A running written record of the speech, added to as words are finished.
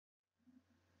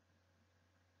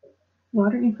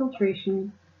Water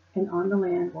infiltration and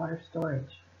on-the-land water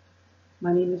storage.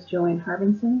 My name is Jo-Anne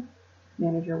Harbinson,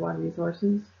 Manager Water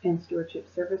Resources and Stewardship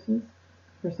Services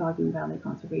for Saugeen Valley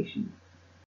Conservation.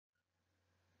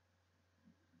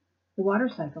 The water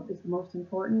cycle is the most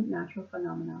important natural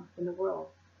phenomenon in the world,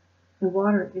 and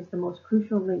water is the most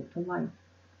crucial link to life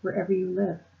wherever you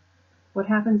live. What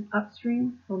happens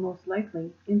upstream will most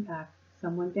likely impact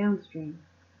someone downstream.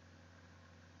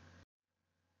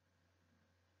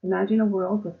 Imagine a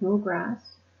world with no grass,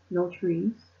 no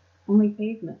trees, only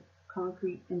pavement,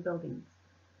 concrete, and buildings.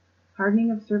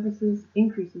 Hardening of surfaces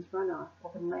increases runoff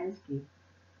over the landscape.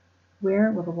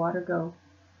 Where will the water go?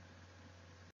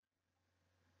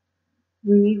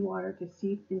 We need water to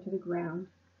seep into the ground,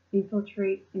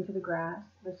 infiltrate into the grass,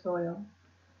 the soil,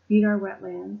 feed our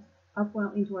wetlands,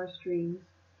 upwell into our streams,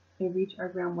 and reach our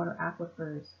groundwater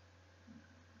aquifers.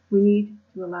 We need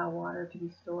to allow water to be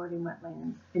stored in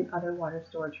wetlands and other water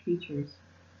storage features,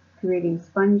 creating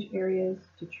sponge areas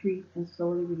to treat and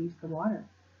slowly release the water.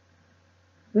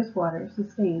 This water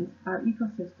sustains our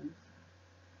ecosystems.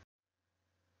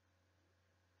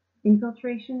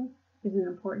 Infiltration is an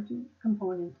important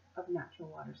component of natural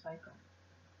water cycle.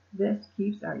 This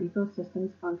keeps our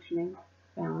ecosystems functioning,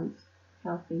 balanced,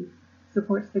 healthy,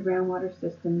 supports the groundwater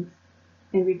systems,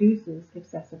 and reduces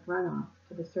excessive runoff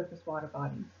to the surface water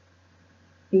bodies.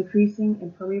 Increasing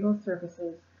impermeable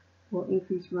surfaces will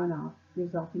increase runoff,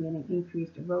 resulting in an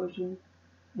increased erosion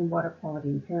and water quality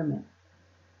impairment,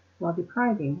 while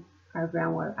depriving our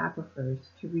groundwater aquifers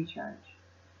to recharge.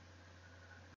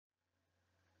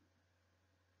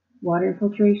 Water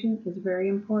infiltration is very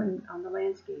important on the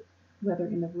landscape, whether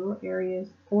in the rural areas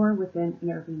or within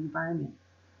an urban environment.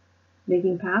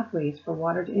 Making pathways for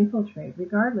water to infiltrate,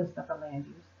 regardless of the land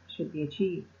use, should be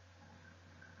achieved.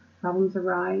 Problems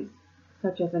arise,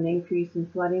 such as an increase in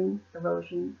flooding,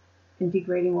 erosion, and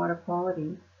degrading water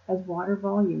quality as water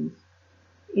volumes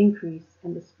increase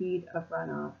and the speed of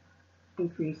runoff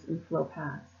increase in flow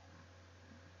paths.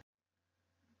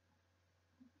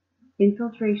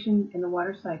 Infiltration in the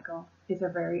water cycle is a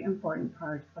very important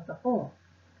part of the whole,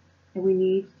 and we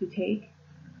need to take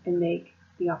and make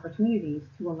the opportunities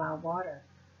to allow water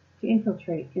to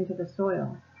infiltrate into the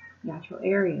soil, natural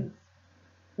areas,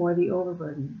 or the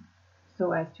overburden,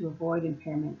 so as to avoid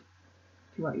impairment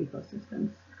to our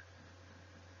ecosystems.